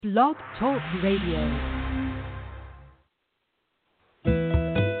Blog Talk Radio.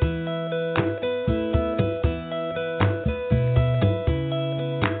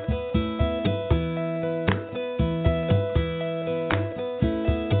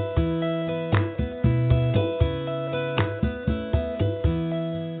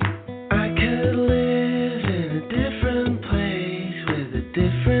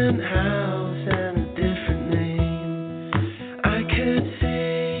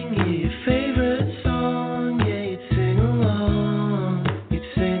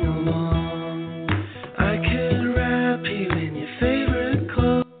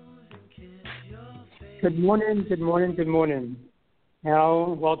 Good morning.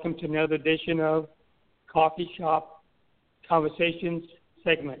 Now, welcome to another edition of Coffee Shop Conversations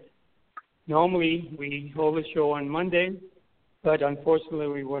segment. Normally, we hold a show on Monday, but unfortunately,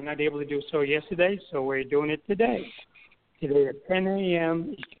 we were not able to do so yesterday, so we're doing it today. Today at 10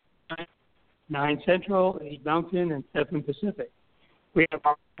 a.m. 9 Central, 8 Mountain, and 7 Pacific. We have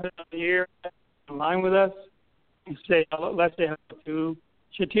our president here online with us. Let's say hello to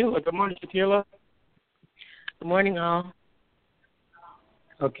Shatila. Good morning, Shatila. Good morning, all.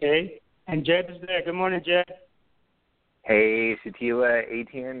 Okay. And Jed is there. Good morning, Jed. Hey, Shatila,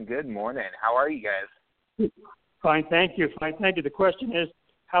 ATN, good morning. How are you guys? Fine, thank you. The question is,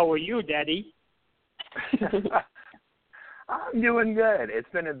 how are you, Daddy? I'm doing good. It's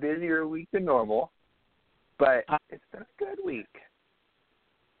been a busier week than normal, but it's been a good week.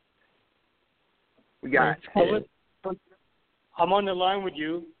 We got I'm on the line with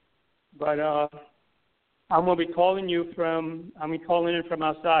you, but I'm going to be calling in from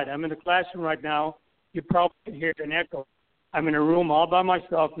outside. I'm in the classroom right now. You probably can hear an echo. I'm in a room all by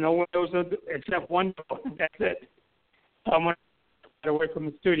myself, no windows except one door. That's it. So I'm going to get away from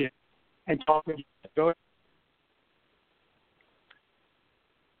the studio and talk with you. Go ahead.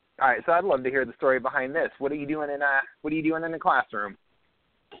 All right, so I'd love to hear the story behind this. What are you doing in the classroom?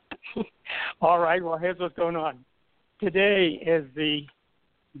 All right, well, here's what's going on. Today is the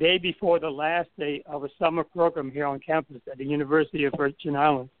day before the last day of a summer program here on campus at the University of Virgin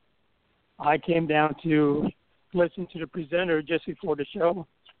Islands. I came down to listen to the presenter just before the show,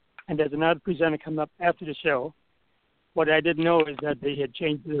 and there's another presenter coming up after the show. What I didn't know is that they had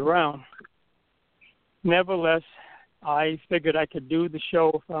changed it around. Nevertheless, I figured I could do the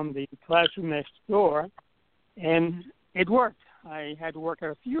show from the classroom next door, and it worked. I had to work out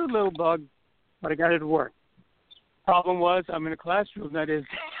a few little bugs, but I got it to work. Problem was, I'm in a classroom that is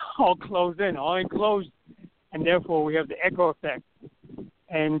all closed in, all enclosed, and therefore we have the echo effect.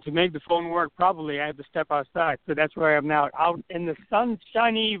 And to make the phone work properly, I have to step outside. So that's where I am now, out in the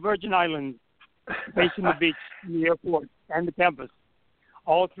sunshiny Virgin Islands, facing the beach, the airport, and the campus,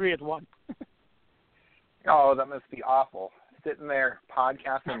 all three at once. Oh, that must be awful. Sitting there,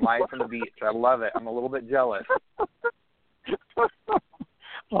 podcasting live from the beach. I love it. I'm a little bit jealous.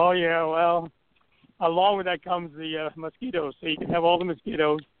 Oh, yeah, well, along with that comes the mosquitoes, so you can have all the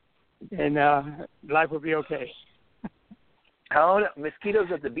mosquitoes, and life will be okay. Oh, no, mosquitoes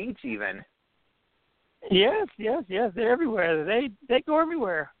at the beach even? Yes, they're everywhere. They go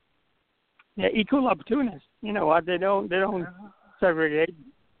everywhere. Yeah, equal opportunists. You know what? They don't segregate.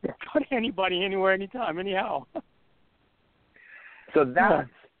 They put anybody anywhere, anytime, anyhow. So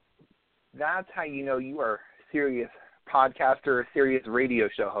that's how you know you are a serious podcaster, a serious radio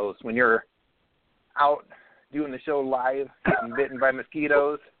show host, when you're out doing the show live, getting bitten by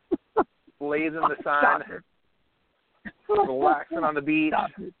mosquitoes, blazing the sun, relaxing on the beach.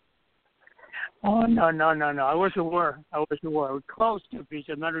 Oh, no. I wish it were. We're close to the beach.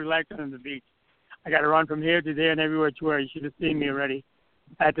 I'm not relaxing on the beach. I got to run from here to there and everywhere to where you should have seen me already.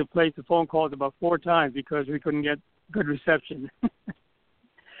 I had to place the phone calls about 4 times because we couldn't get good reception.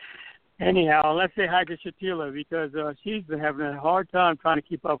 Anyhow, let's say hi to Shatila because she's been having a hard time trying to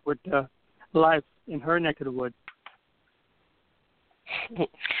keep up with life in her neck of the woods.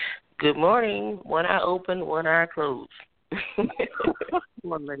 Good morning. One eye open, one eye closed.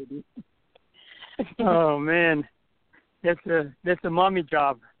 One lady. Oh man, that's a mommy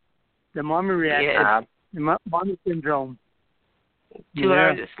job. The mommy reaction. Yeah. The mommy syndrome. 2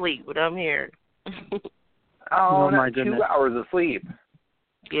 hours of sleep, but I'm here. Oh, my that's goodness. 2 hours of sleep.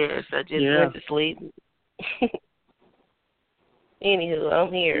 Yes, I just went to sleep. Anywho,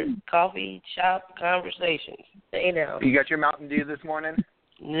 I'm here. Coffee shop conversations. Stay down. You got your Mountain Dew this morning?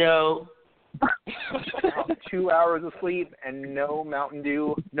 No. 2 hours of sleep and no Mountain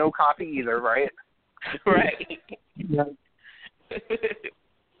Dew, no coffee either, right? Right. Yeah.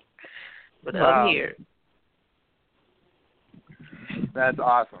 But I'm here. That's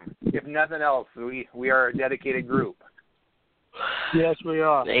awesome. If nothing else, we are a dedicated group. Yes, we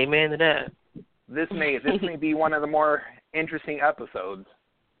are. Amen to that. This may be one of the more interesting episodes.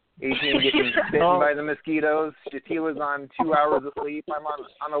 Adrian getting bitten by the mosquitoes. Shatila's on 2 hours of sleep. I'm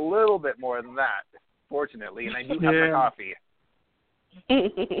on a little bit more than that, fortunately, and I do have my coffee.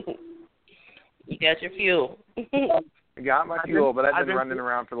 You got your fuel. I got my fuel, but I've been running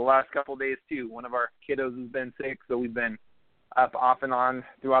around for the last couple of days, too. One of our kiddos has been sick, so we've been up off and on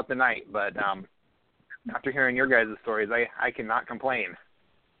throughout the night. But after hearing your guys' stories, I cannot complain.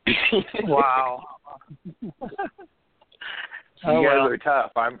 Wow. You guys are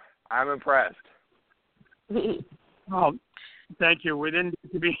tough. I'm impressed. Oh, thank you. We didn't do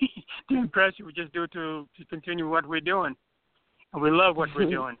to be to impress you. We just do to continue what we're doing, and we love what we're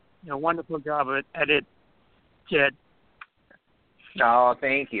doing. Wonderful job at it, Jed. Oh,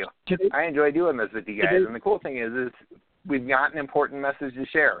 thank you. I enjoy doing this with you guys, and the cool thing is we've got an important message to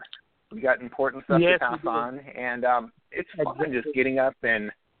share. We got important stuff to pass on, and it's fun just getting up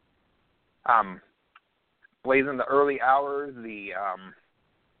and blazing the early hours, the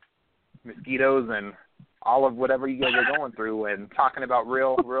mosquitoes, and all of whatever you guys are going through, and talking about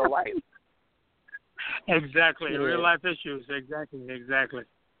real life. Exactly, real life issues. Exactly.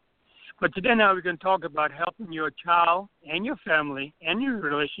 But today now we're going to talk about helping your child and your family and your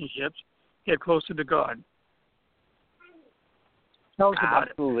relationships get closer to God. Tell us about it.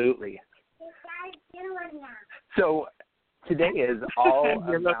 Absolutely. So today is all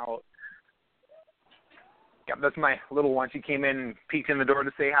about. Yeah, that's my little one. She came in and peeked in the door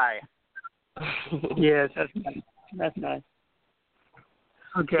to say hi. Yes, that's nice.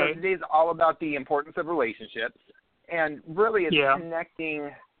 Okay. So today's all about the importance of relationships, and really it's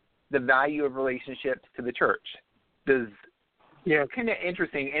connecting the value of relationships to the church. Kind of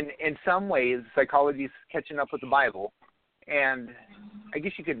interesting. In some ways, psychology is catching up with the Bible, and I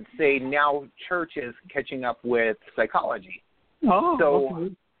guess you could say now church is catching up with psychology. Oh, so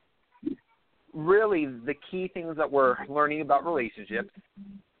okay. Really, the key things that we're learning about relationships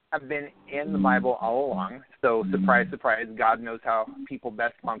have been in the Bible all along. So, surprise, surprise, God knows how people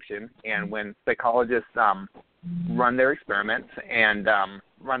best function. And when psychologists run their experiments and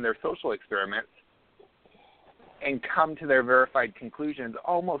run their social experiments and come to their verified conclusions,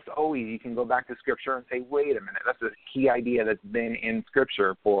 almost always you can go back to Scripture and say, wait a minute, that's a key idea that's been in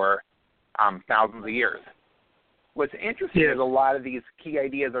Scripture for thousands of years. What's interesting is a lot of these key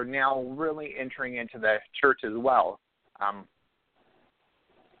ideas are now really entering into the church as well.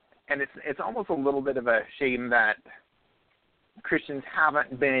 And it's almost a little bit of a shame that Christians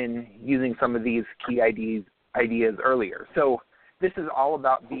haven't been using some of these key ideas earlier. So this is all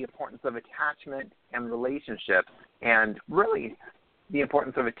about the importance of attachment and relationships, and really the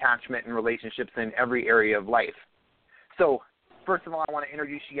importance of attachment and relationships in every area of life. So first of all, I want to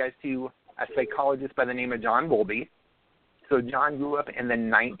introduce you guys to a psychologist by the name of John Bowlby. So John grew up in the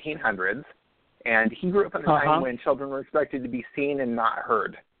 1900s, and he grew up in a time when children were expected to be seen and not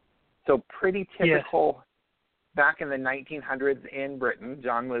heard. So pretty typical back in the 1900s in Britain.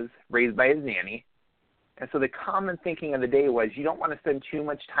 John was raised by his nanny. And so the common thinking of the day was you don't want to spend too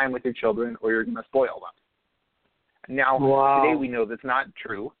much time with your children or you're going to spoil them. Now, today we know that's not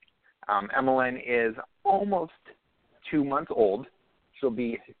true. Emmeline is almost 2 months old. She'll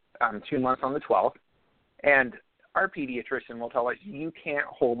be 2 months on the 12th. And our pediatrician will tell us you can't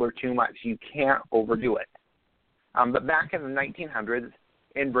hold her too much. You can't overdo it. But back in the 1900s,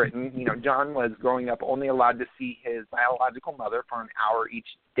 in Britain, John was growing up only allowed to see his biological mother for an hour each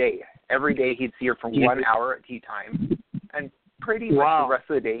day. Every day he'd see her for 1 hour at tea time, and pretty much the rest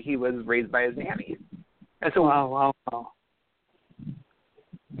of the day he was raised by his nanny. And so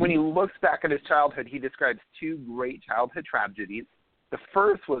when he looks back at his childhood, he describes two great childhood tragedies. The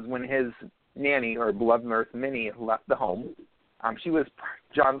first was when his nanny, or beloved nurse Minnie, left the home. She was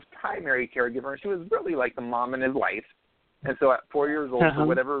John's primary caregiver, and she was really like the mom in his life. And so at 4 years old, for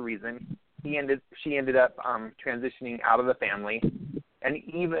whatever reason, she ended up transitioning out of the family. And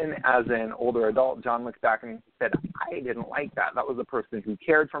even as an older adult, John looks back and said, I didn't like that. That was a person who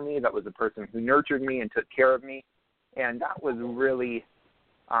cared for me. That was a person who nurtured me and took care of me. And that was really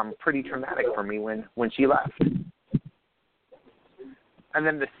pretty traumatic for me when she left. And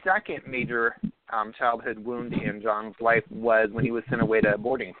then the second major childhood wound in John's life was when he was sent away to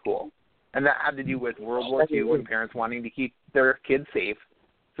boarding school. And that had to do with World War II and parents wanting to keep their kids safe.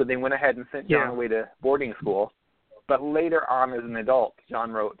 So they went ahead and sent John away to boarding school. But later on as an adult,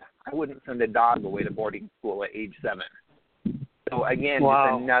 John wrote, I wouldn't send a dog away to boarding school at age 7. So again,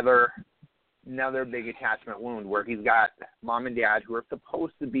 it's another big attachment wound where he's got mom and dad who are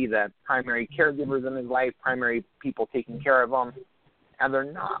supposed to be the primary caregivers in his life, primary people taking care of him. And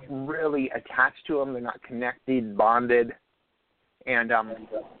they're not really attached to him. They're not connected, bonded. And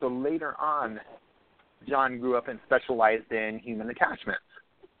so later on, John grew up and specialized in human attachments.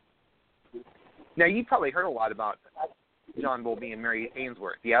 Now, you've probably heard a lot about John Bowlby and Mary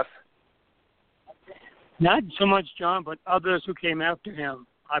Ainsworth, yes? Not so much John, but others who came after him.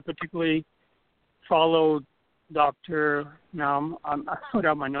 I particularly followed Dr. Now, I put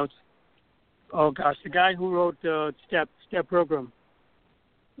out my notes. Oh, gosh, the guy who wrote the STEP program.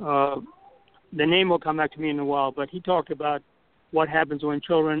 The name will come back to me in a while, but he talked about what happens when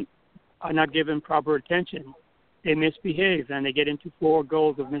children are not given proper attention. They misbehave, and they get into 4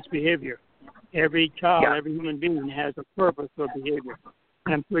 goals of misbehavior. Every child, every human being has a purpose for behavior.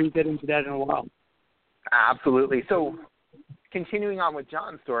 And I'm sure you get into that in a while. Absolutely. So continuing on with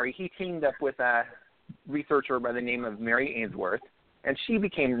John's story, he teamed up with a researcher by the name of Mary Ainsworth, and she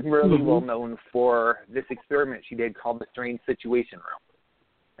became really well known for this experiment she did called the Strange Situation Room.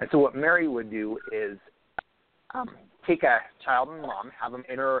 And so what Mary would do is take a child and mom, have them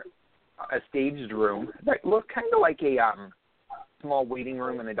enter a staged room that looked kind of like a small waiting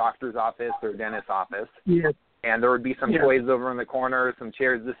room in a doctor's office or dentist's office. Yes. And there would be some toys over in the corner, some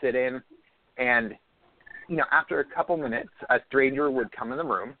chairs to sit in. And, you know, after a couple minutes, a stranger would come in the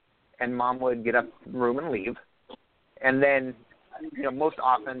room, and mom would get up from the room and leave. And then, you know, most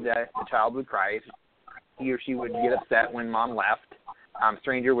often the child would cry. He or she would get upset when mom left.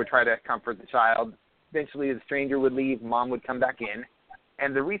 Stranger would try to comfort the child. Eventually, the stranger would leave. Mom would come back in.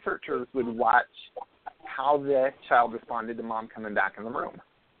 And the researchers would watch how the child responded to mom coming back in the room.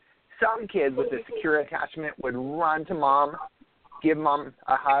 Some kids with a secure attachment would run to mom, give mom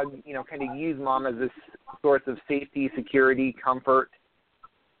a hug, you know, kind of use mom as this source of safety, security, comfort,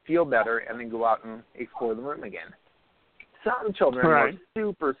 feel better, and then go out and explore the room again. Some children were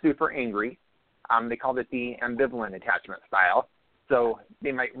super, super angry. They called it the ambivalent attachment style. So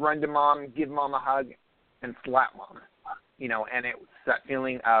they might run to mom, give mom a hug, and slap mom. You know, and it's that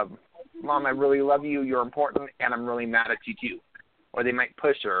feeling of, Mom, I really love you, you're important, and I'm really mad at you too. Or they might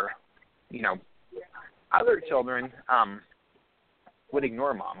push her, you know. Other children would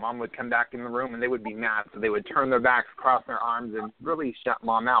ignore mom. Mom would come back in the room and they would be mad, so they would turn their backs, cross their arms, and really shut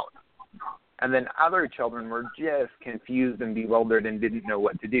mom out. And then other children were just confused and bewildered and didn't know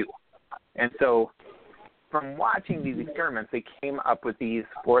what to do. And so from watching these experiments, they came up with these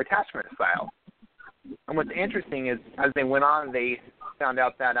 4 attachment styles. And what's interesting is as they went on, they found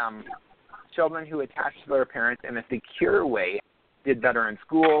out that children who attached to their parents in a secure way did better in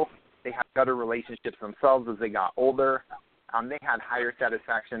school. They had better relationships themselves as they got older. They had higher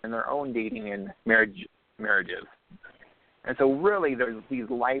satisfaction in their own dating and marriages. And so really there's these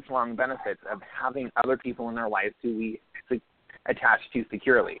lifelong benefits of having other people in our lives who we attach to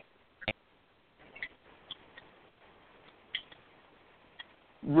securely.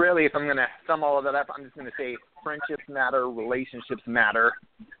 Really, if I'm going to sum all of that up, I'm just going to say friendships matter, relationships matter.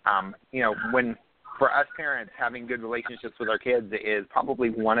 You know, when for us parents, having good relationships with our kids is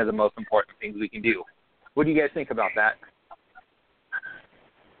probably one of the most important things we can do. What do you guys think about that?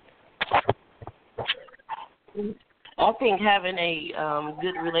 I think having a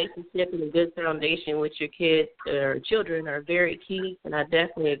good relationship and a good foundation with your kids or children are very key, and I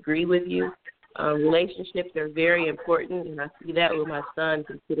definitely agree with you. Relationships are very important, and I see that with my son,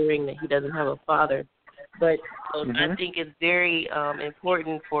 considering that he doesn't have a father. But I think it's very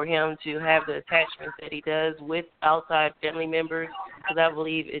important for him to have the attachments that he does with outside family members, because I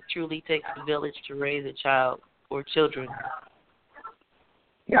believe it truly takes a village to raise a child or children.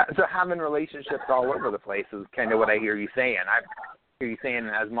 Yeah, so having relationships all over the place is kind of what I hear you saying. I hear you saying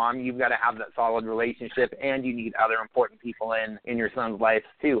as mom, you've got to have that solid relationship, and you need other important people in your son's life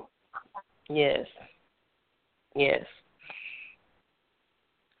too. Yes. Yes.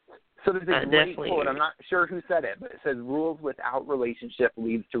 So there's a great quote, I'm not sure who said it, but it says, rules without relationship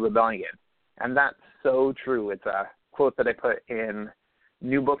leads to rebellion. And that's so true. It's a quote that I put in a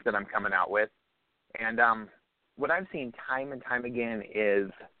new book that I'm coming out with. And what I've seen time and time again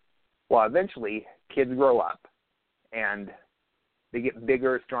is, well, eventually kids grow up and they get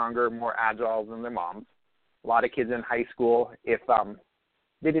bigger, stronger, more agile than their moms. A lot of kids in high school, if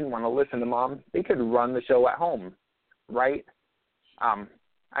they didn't want to listen to mom, they could run the show at home, right?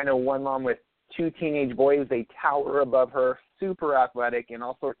 I know one mom with 2 teenage boys, they tower above her, super athletic in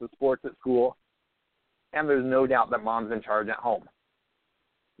all sorts of sports at school, and there's no doubt that mom's in charge at home.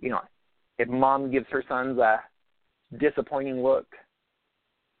 You know, if mom gives her sons a disappointing look,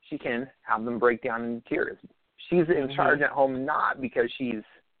 she can have them break down in tears. She's in charge at home not because she's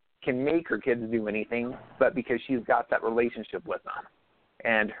can make her kids do anything, but because she's got that relationship with them.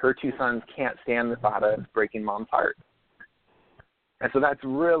 And her 2 sons can't stand the thought of breaking mom's heart. And so that's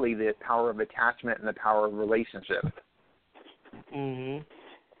really the power of attachment and the power of relationships. Mhm.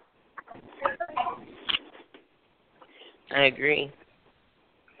 I agree.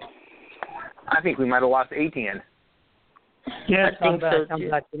 I think we might have lost ATN. Yes, I think so, I'm too.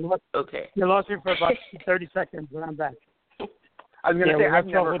 back. Okay. You lost me for about 30 seconds, but I'm back. I was going to say, we I've have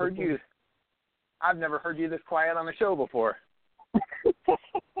never trouble heard with you. I've never heard you this quiet on the show before.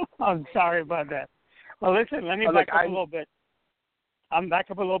 I'm sorry about that. Well, listen, let me back up a little bit. I'm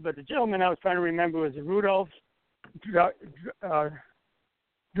back up a little bit. The gentleman I was trying to remember was Rudolf Drukers,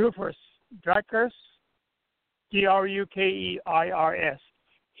 Drukeirs.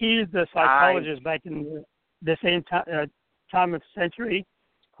 He's the psychologist back in the same time of century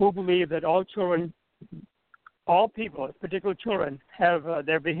who believed that all children, all people, particularly children, have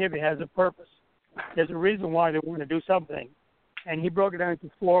their behavior has a purpose. There's a reason why they want to do something. And he broke it down into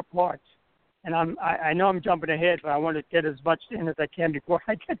 4 parts. And I know I'm jumping ahead, but I want to get as much in as I can before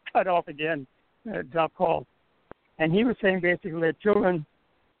I get cut off again, drop call. And he was saying basically that children,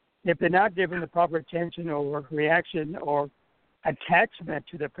 if they're not given the proper attention or reaction or attachment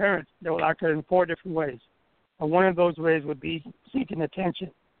to their parents, they will act in 4 different ways. And one of those ways would be seeking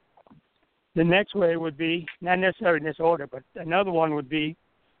attention. The next way would be, not necessarily in this order, but another one would be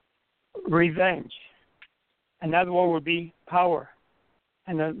revenge. Another one would be power.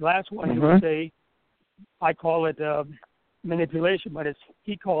 And the last one, he would say, I call it manipulation, but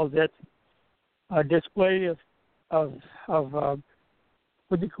he calls it a display of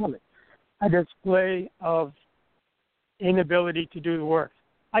what do you call it? A display of inability to do the work.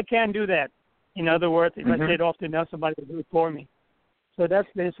 I can't do that. In other words, if I say it often enough, somebody will do it for me. So that's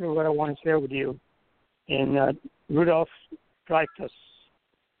basically what I want to share with you in Rudolf Dreyfus.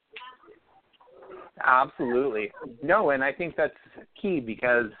 Absolutely. No, and I think that's key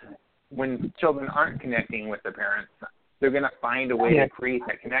because when children aren't connecting with their parents, they're going to find a way to create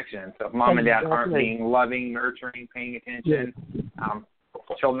that connection. So if mom and dad aren't being loving, nurturing, paying attention,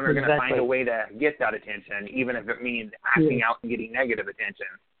 children are going to find a way to get that attention, even if it means acting out and getting negative attention.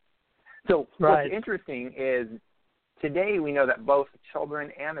 So what's interesting is today we know that both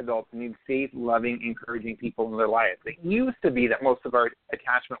children and adults need safe, loving, encouraging people in their lives. It used to be that most of our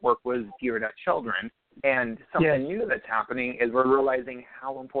attachment work was geared at children, and something new that's happening is we're realizing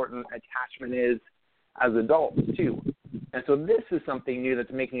how important attachment is as adults too. And so this is something new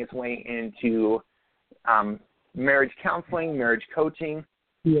that's making its way into marriage counseling, marriage coaching.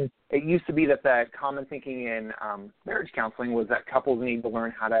 Yes. It used to be that the common thinking in marriage counseling was that couples need to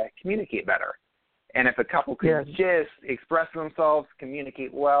learn how to communicate better. And if a couple could just express themselves,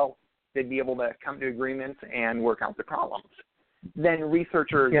 communicate well, they'd be able to come to agreements and work out the problems. Then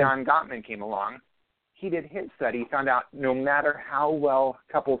researcher John Gottman came along. He did his study, found out no matter how well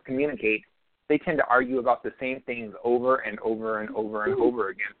couples communicate, they tend to argue about the same things over and over and over and over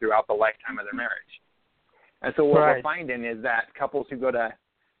again throughout the lifetime of their marriage. And so what we're finding is that couples who go to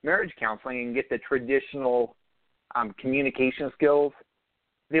marriage counseling and get the traditional communication skills,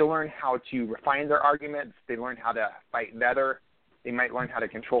 they learn how to refine their arguments. They learn how to fight better. They might learn how to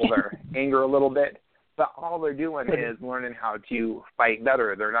control their anger a little bit. But all they're doing is learning how to fight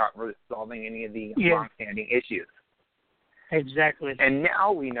better. They're not resolving any of the long-standing issues. Exactly. And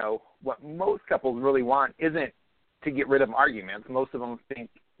now we know what most couples really want isn't to get rid of arguments. Most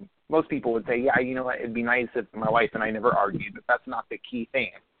people would say, yeah, you know what, it'd be nice if my wife and I never argued, but that's not the key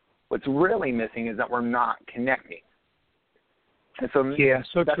thing. What's really missing is that we're not connecting. And so,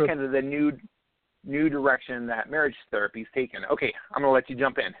 that's kind of the new direction that marriage therapy's taken. Okay, I'm going to let you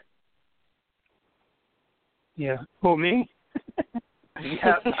jump in. Yeah. Who, me?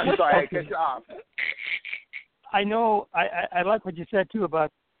 Yes, I'm sorry, I cut you off. I know, I like what you said, too,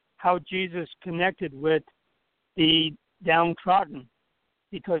 about how Jesus connected with the downtrodden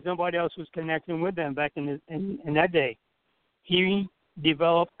because nobody else was connecting with them back in that day. He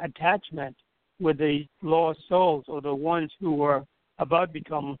developed attachment with the lost souls or the ones who were about to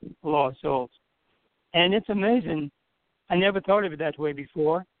become lost souls. And it's amazing. I never thought of it that way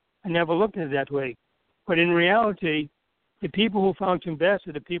before. I never looked at it that way. But in reality, the people who function best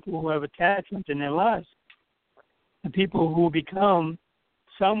are the people who have attachment in their lives. The people who become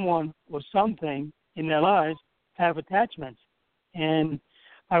someone or something in their lives have attachments. And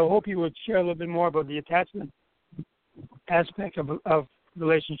I hope you would share a little bit more about the attachment aspect of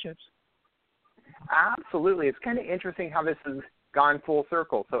relationships. Absolutely. It's kind of interesting how this has gone full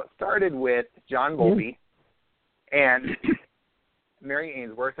circle. So it started with John Bowlby and Mary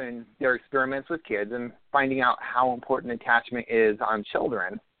Ainsworth and their experiments with kids and finding out how important attachment is on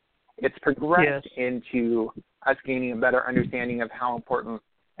children. It's progressed into us gaining a better understanding of how important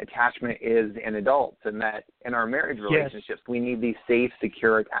attachment is in adults, and that in our marriage relationships we need these safe,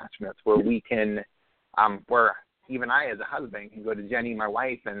 secure attachments where we can, where even I as a husband can go to Jenny, my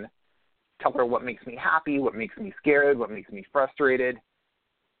wife, and tell her what makes me happy, what makes me scared, what makes me frustrated,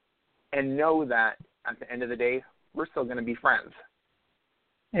 and know that at the end of the day, we're still going to be friends.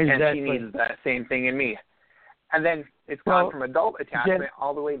 Exactly. And she needs that same thing in me. And then it's gone from adult attachment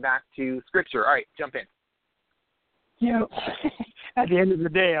all the way back to Scripture. All right, jump in. You know, at the end of the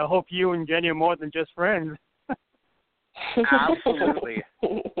day, I hope you and Jenny are more than just friends. Absolutely.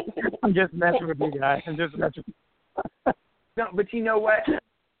 I'm just messing with you guys. I'm just messing with you. No, but you know what?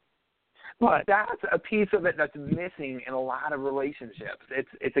 What? That's a piece of it that's missing in a lot of relationships.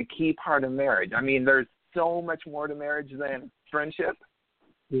 It's a key part of marriage. I mean, there's so much more to marriage than friendship.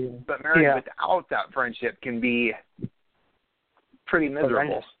 Yeah. But marriage without that friendship can be pretty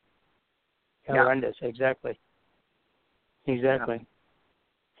miserable. Horrendous, exactly. Exactly. Yeah.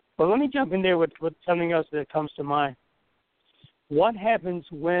 Well, let me jump in there with something else that comes to mind. What happens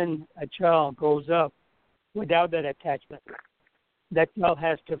when a child grows up without that attachment? That child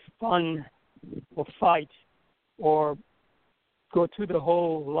has to fund or fight or go through the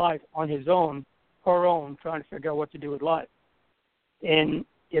whole life on his own, her own, trying to figure out what to do with life. And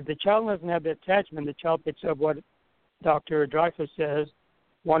if the child doesn't have the attachment, the child picks up what Dr. Dreyfus says,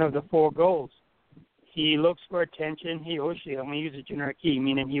 one of the 4 goals. He looks for attention, he or she, I'm going to use a generic he,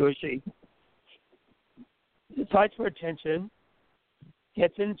 meaning he or she. He fights for attention,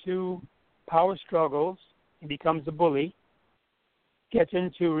 gets into power struggles, he becomes a bully, gets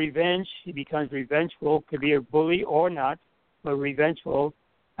into revenge, he becomes revengeful, could be a bully or not, but revengeful,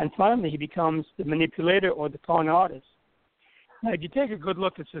 and finally he becomes the manipulator or the con artist. Now, if you take a good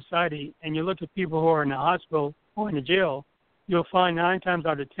look at society and you look at people who are in the hospital or in the jail, you'll find 9 times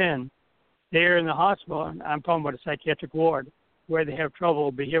out of 10, they're in the hospital, and I'm talking about a psychiatric ward, where they have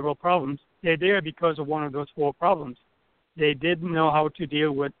trouble, behavioral problems. They're there because of one of those 4 problems. They didn't know how to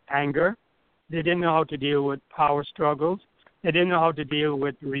deal with anger. They didn't know how to deal with power struggles. They didn't know how to deal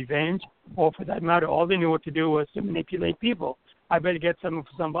with revenge, or for that matter, all they knew what to do was to manipulate people. I better get something for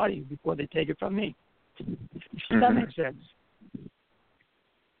somebody before they take it from me. Does that make sense?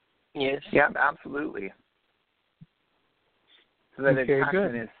 Yes. Yeah, absolutely. So that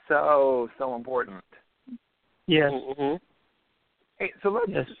attachment is so important. Yes. Mm-hmm. Hey, so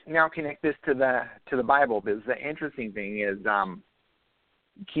let's now connect this to the Bible, because the interesting thing is,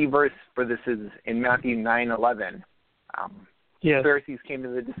 key verse for this is in Matthew 9:11. The Pharisees came to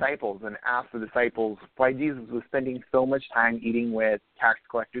the disciples and asked the disciples why Jesus was spending so much time eating with tax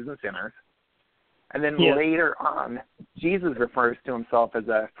collectors and sinners. And then later on, Jesus refers to himself as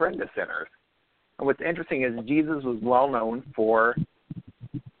a friend of sinners. And what's interesting is Jesus was well known for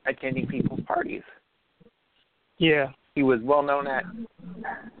attending people's parties. Yeah. He was well known at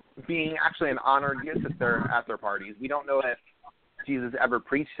being actually an honored guest at their parties. We don't know if Jesus ever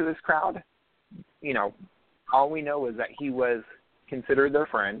preached to this crowd. You know, all we know is that he was considered their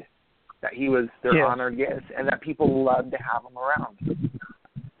friend, that he was their honored guest, and that people loved to have him around.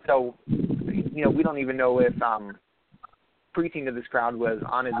 So, you know, we don't even know if preaching to this crowd was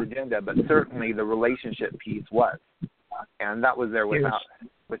on his agenda, but certainly the relationship piece was, and that was there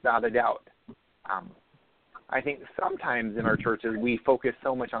without a doubt. I think sometimes in our churches we focus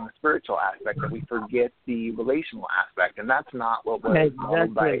so much on the spiritual aspect that we forget the relational aspect, and that's not what was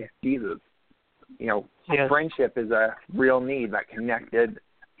modeled by Jesus. You know, friendship is a real need. That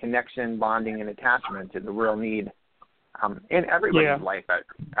connection, bonding, and attachment is a real need in everybody's life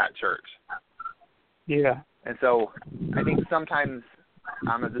at church. Yeah. And so I think sometimes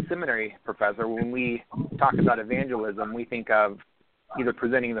as a seminary professor, when we talk about evangelism, we think of either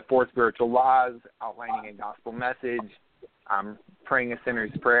presenting the 4 spiritual laws, outlining a gospel message, praying a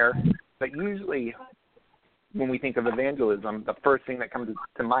sinner's prayer. But usually when we think of evangelism, the first thing that comes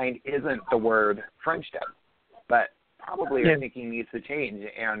to mind isn't the word friendship, but probably our thinking needs to change.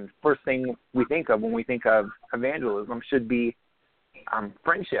 And first thing we think of when we think of evangelism should be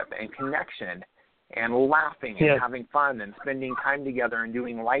friendship and connection and laughing and having fun and spending time together and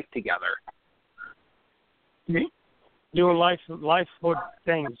doing life together. Doing life for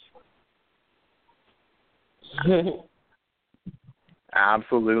things.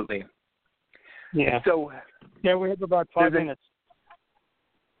 Absolutely. Yeah. So we have about 5 minutes.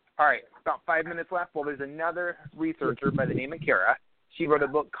 All right, about 5 minutes left. Well, there's another researcher by the name of Kara. She wrote a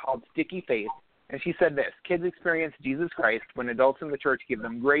book called Sticky Faith, and she said this: kids experience Jesus Christ when adults in the church give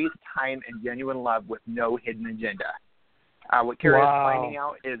them grace, time, and genuine love with no hidden agenda. What Kara is finding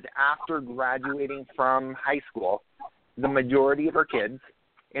out is after graduating from high school, the majority of our kids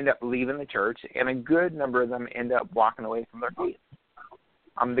end up leaving the church, and a good number of them end up walking away from their faith.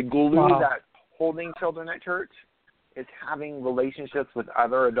 The glue that's holding children at church is having relationships with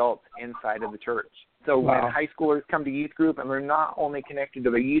other adults inside of the church. So Wow. when high schoolers come to youth group and they're not only connected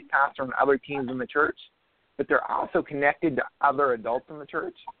to their youth pastor and other teams in the church, but they're also connected to other adults in the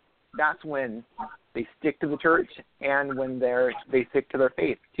church, that's when they stick to the church and when they stick to their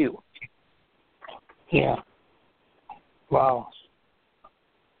faith too. Yeah. Wow.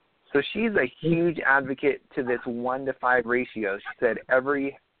 So she's a huge advocate to this 1-to-5 ratio. She said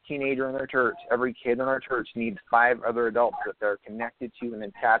every teenager in our church, every kid in our church needs 5 other adults that they're connected to and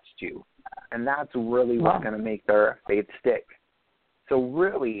attached to. And that's really what's going to make their faith stick. So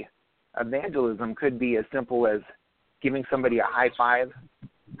really, evangelism could be as simple as giving somebody a high five,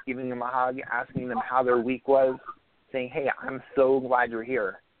 giving them a hug, asking them how their week was, saying, hey, I'm so glad you're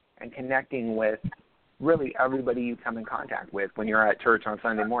here, and connecting with really everybody you come in contact with when you're at church on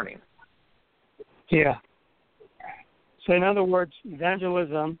Sunday morning. Yeah. So in other words,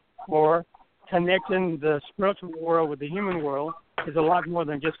 evangelism or connecting the spiritual world with the human world is a lot more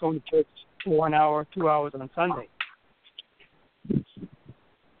than just going to church for 1 hour, 2 hours on Sunday.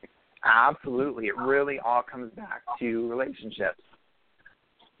 Absolutely. It really all comes back to relationships.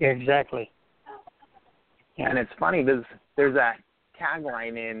 Exactly. Yeah. And it's funny, there's a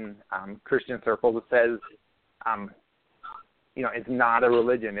tagline in Christian circles that says, it's not a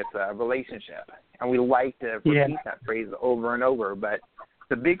religion, it's a relationship. And we like to repeat that phrase over and over, but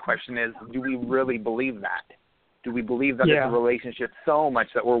the big question is, do we really believe that? Do we believe that it's a relationship so much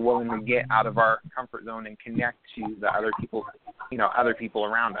that we're willing to get out of our comfort zone and connect to the other people, other people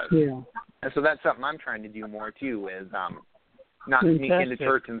around us? Yeah. And so that's something I'm trying to do more too, is not sneak into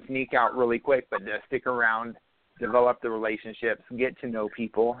church and sneak out really quick, but to stick around, develop the relationships, get to know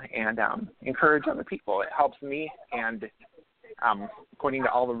people, and encourage other people. It helps me, and according to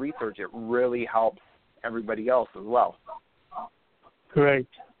all the research, it really helps everybody else as well. Great.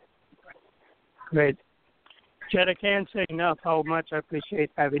 Jed, I can't say enough how much I appreciate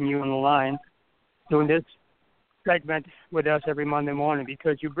having you on the line, doing this segment with us every Monday morning,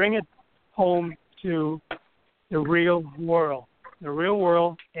 because you bring it home to the real world. The real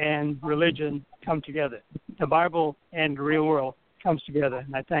world and religion come together. The Bible and the real world comes together,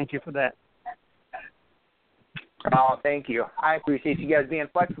 and I thank you for that. Oh, thank you. I appreciate you guys being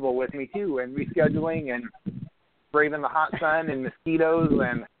flexible with me, too, and rescheduling and braving the hot sun and mosquitoes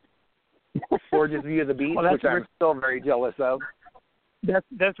and gorgeous view of the beach, which I'm still very jealous of. That's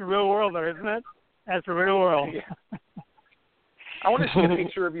the real world, though, isn't it? That's the real world. Yeah. I want to see a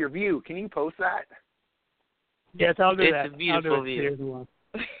picture of your view. Can you post that? Yes, I'll do that. It's a beautiful view.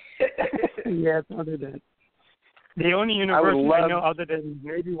 Yes, I'll do that. The only university I know other than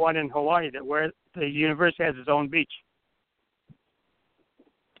maybe one in Hawaii where the university has its own beach.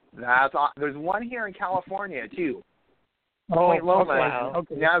 There's one here in California, too. Oh, Point Loma, wow.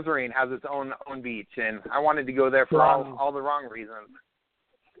 Okay. Nazarene has its own beach, and I wanted to go there for all the wrong reasons.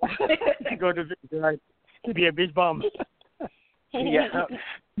 To go to be a beach bum. Yeah.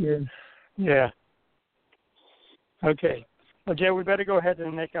 Okay. Well, Jay, we better go ahead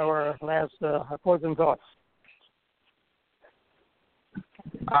and make our last closing thoughts.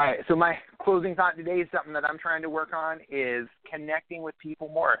 All right. So my closing thought today is something that I'm trying to work on is connecting with people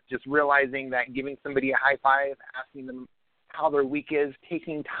more. Just realizing that giving somebody a high five, asking them how their week is,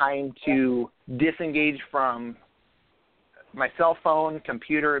 taking time to disengage from my cell phone,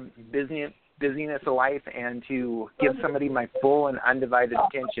 computer, busyness of life, and to give somebody my full and undivided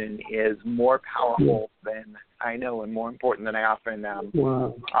attention is more powerful than I know and more important than I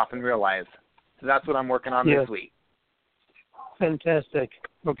often realize. So that's what I'm working on this week. Fantastic.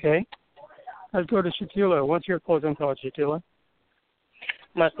 Okay. Let's go to Shatila. What's your closing thoughts, Shatila?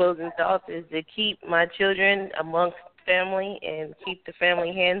 My closing thoughts is to keep my children amongst family and keep the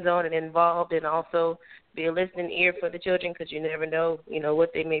family hands-on and involved, and also be a listening ear for the children, because you never know,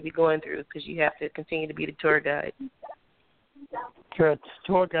 what they may be going through, because you have to continue to be the tour guide. Good.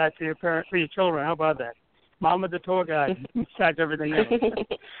 Tour guide for your children. How about that? Mama the tour guide. Besides everything else.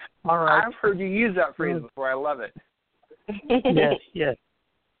 All right. I've heard you use that phrase before. I love it. Yes.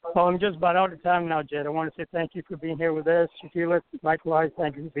 Well, I'm just about out of time now, Jed. I want to say thank you for being here with us. Shatila, likewise,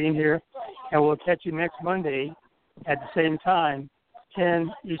 thank you for being here. And we'll catch you next Monday at the same time,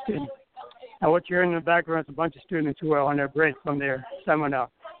 10 Eastern. Now, what you're hearing in the background is a bunch of students who are on their break from their seminar.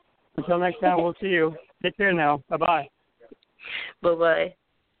 Until next time, we'll see you. Take care now. Bye-bye. Bye-bye.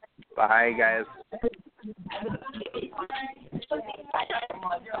 Bye, guys.